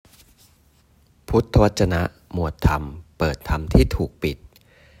พุทธวจนะ หมวดธรรม เปิดธรรมที่ถูกปิด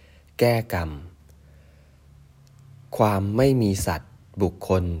แก้กรรม ความไม่มีสัตว์ บุคค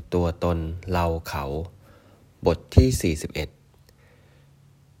ล ตัวตน เราเขา บทที่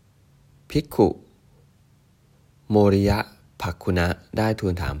 41 ภิกขุโมริยะภักขุนะได้ทู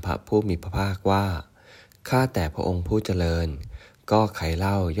ลถามพระผู้มีพระภาคว่า ข้าแต่พระองค์ผู้เจริญ ก็ไข่เ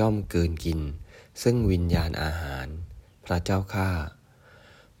ล่าย่อมกลืนกินซึ่งวิญญาณอาหารพระเจ้าข้า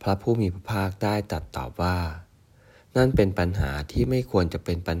พระผู้มีพระภาคได้ตรัสตอบว่านั่นเป็นปัญหาที่ไม่ควรจะเ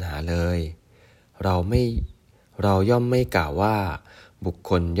ป็นปัญหาเลยเราย่อมไม่กล่าวว่าบุค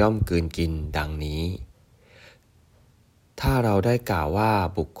คลย่อมกลืนกินดังนี้ถ้าเราได้กล่าวว่า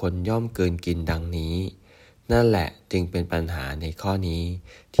บุคคลย่อมกลืนกินดังนี้นั่นแหละจึงเป็นปัญหาในข้อนี้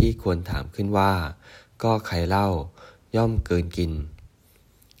ที่ควรถามขึ้นว่าก็ใครเล่าย่อมกลืนกิน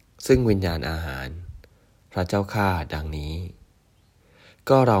ซึ่งวิญญาณอาหารพระเจ้าข้าดังนี้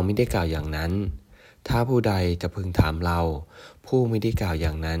ก็เราไม่ได้กล่าวอย่างนั้นถ้าผู้ใดจะพึงถามเราผู้ไม่ได้กล่าวอ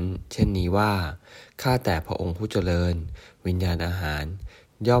ย่างนั้นเช่นนี้ว่าข้าแต่พระองค์ผู้เจริญวิญญาณอาหาร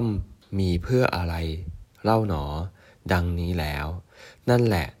ย่อมมีเพื่ออะไรเล่าหนอดังนี้แล้วนั่น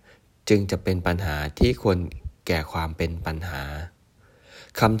แหละจึงจะเป็นปัญหาที่ควรแก่ความเป็นปัญหา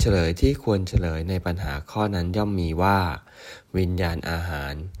คำเฉลยที่ควรเฉลยในปัญหาข้อนั้นย่อมมีว่าวิญญาณอาหา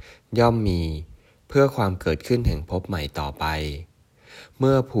รย่อมมีเพื่อความเกิดขึ้นแห่งภพใหม่ต่อไปเ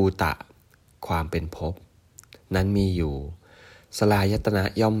มื่อภูตะความเป็นภพนั้นมีอยู่สลายตนะ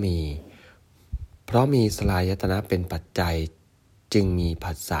ย่อมมีเพราะมีสลายตนะเป็นปัจจัยจึงมี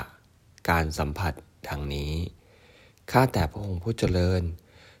ผัสสะการสัมผัสดังนี้ข้าแต่พระองค์ผู้เจริญ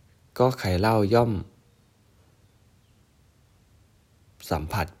ก็ใครเล่าย่อมสัม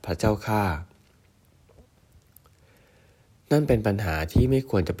ผัสพระเจ้าข้านั่นเป็นปัญหาที่ไม่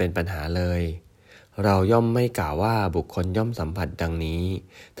ควรจะเป็นปัญหาเลยเราย่อมไม่กล่าวว่าบุคคลย่อมสัมผัสดังนี้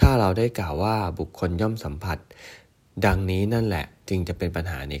ถ้าเราได้กล่าวว่าบุคคลย่อมสัมผัสดังนี้นั่นแหละจึงจะเป็นปัญ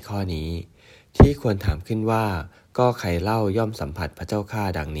หาในข้อนี้ที่ควรถามขึ้นว่าก็ใครเล่าย่อมสัมผัสพระเจ้าข้า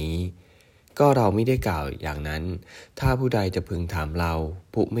ดังนี้ก็เราไม่ได้กล่าวอย่างนั้นถ้าผู้ใดจะพึงถามเรา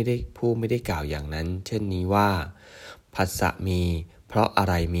ผู้ไม่ได้กล่าวอย่างนั้นเช่นนี้ว่าผัสสะมีเพราะอะ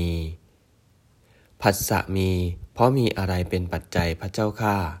ไรมีผัสสะมีเพราะมีอะไรเป็นปัจจัยพระเจ้า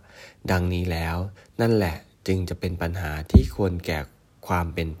ข้าดังนี้แล้วนั่นแหละจึงจะเป็นปัญหาที่ควรแก่ความ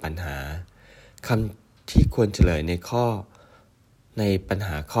เป็นปัญหาคำที่ควรเฉลยในปัญห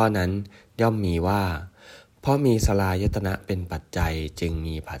าข้อนั้นย่อมมีว่าเพราะมีสลายตนะเป็นปัจจัยจึง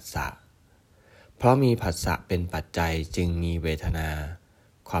มีผัสสะเพราะมีผัสสะเป็นปัจจัยจึงมีเวทนา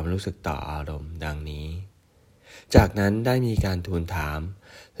ความรู้สึกต่ออารมณ์ดังนี้จากนั้นได้มีการทูลถาม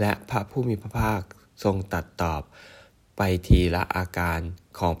และพระผู้มีพระภาคทรงตรัสตอบไปทีละอาการ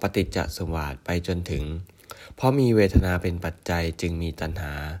ของปฏิจจสมุปบาทไปจนถึงเพราะมีเวทนาเป็นปัจจัยจึงมีตัณห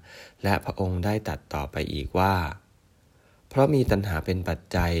าและพระองค์ได้ตรัสต่อไปอีกว่าเพราะมีตัณหาเป็นปัจ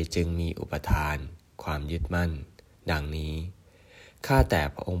จัยจึงมีอุปทานความยึดมั่นดังนี้ข้าแต่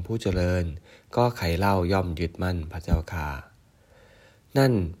พระองค์ผู้เจริญก็ใครเล่าย่อมยึดมั่นพระเจ้าข้านั่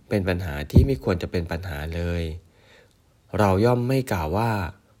นเป็นปัญหาที่ไม่ควรจะเป็นปัญหาเลยเราย่อมไม่กล่าวว่า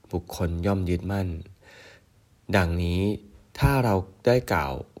บุคคลย่อมยึดมั่นดังนี้ถ้าเราได้กล่า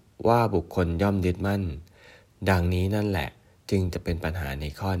วว่าบุคคลย่อมยึดมั่นดังนี้นั่นแหละจึงจะเป็นปัญหาใน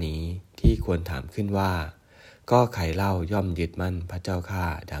ข้อนี้ที่ควรถามขึ้นว่าก็ใครเล่าย่อมยึดมั่นพระเจ้าข้า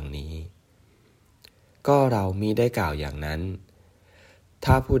ดังนี้ก็เรามิได้กล่าวอย่างนั้น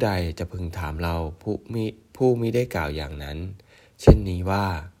ถ้าผู้ใดจะพึงถามเราผู้มิได้กล่าวอย่างนั้นเช่นนี้ว่า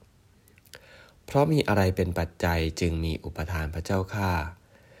เพราะมีอะไรเป็นปัจจัยจึงมีอุปทานพระเจ้าข้า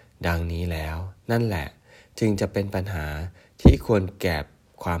ดังนี้แล้วนั่นแหละจึงจะเป็นปัญหาที่ควรแก่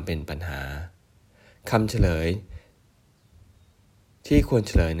ความเป็นปัญหาคำเฉลยที่ควรเ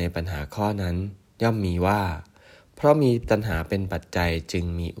ฉลยในปัญหาข้อนั้นย่อมมีว่าเพราะมีตัณหาเป็นปัจจัยจึง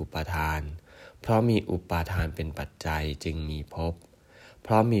มีอุปาทานเพราะมีอุปาทานเป็นปัจจัยจึงมีภพเพ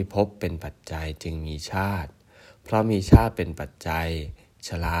ราะมีภพเป็นปัจจัยจึงมีชาติเพราะมีชาติเป็นปัจจัยช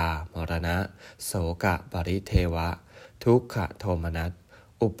รามรณะโสกะปริเทวะทุกขโทมนัส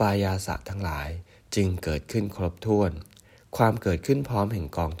อุปายาสะทั้งหลายจึงเกิดขึ้นครบถ้วนความเกิดขึ้นพร้อมแห่ง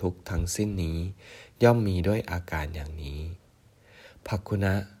กองทุกข์ทั้งสิ้นนี้ย่อมมีด้วยอาการอย่างนี้ภักขุน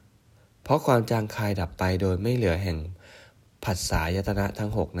ะเพราะความจางคายดับไปโดยไม่เหลือแห่งผัสสะยตนะทั้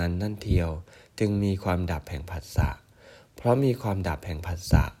ง6นั้นนั่นเทียวจึงมีความดับแห่งผัสสะเพราะมีความดับแห่งผัส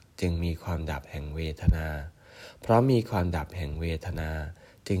สะจึงมีความดับแห่งเวทนาเพราะมีความดับแห่งเวทนา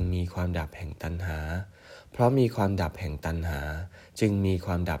จึงมีความดับแห่งตัณหาเพราะมีความดับแห่งตัณหาจึงมีค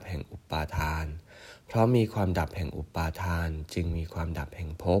วามดับแห่งอุปาทานเพราะมีความดับแห่งอุปาทานจึงมีความดับแห่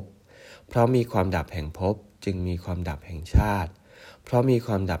งภพเพราะมีความดับแห่งภพจึงมีความดับแห่งชาติเพ ราะมีค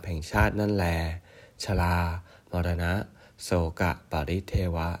วามดับแห่งชาตินั่นแลชรามรณะโศกะปริเท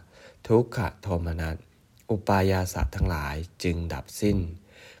วะทุกขโทมนัสอุปายาสะทั้งหลายจึงดับสิ้น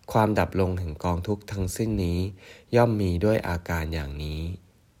ความดับลงแห่งกองทุกข์ทั้งสิ้นนี้ย่อมมีด้วยอาการอย่างนี้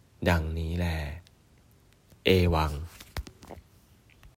ดังนี้แลเอวัง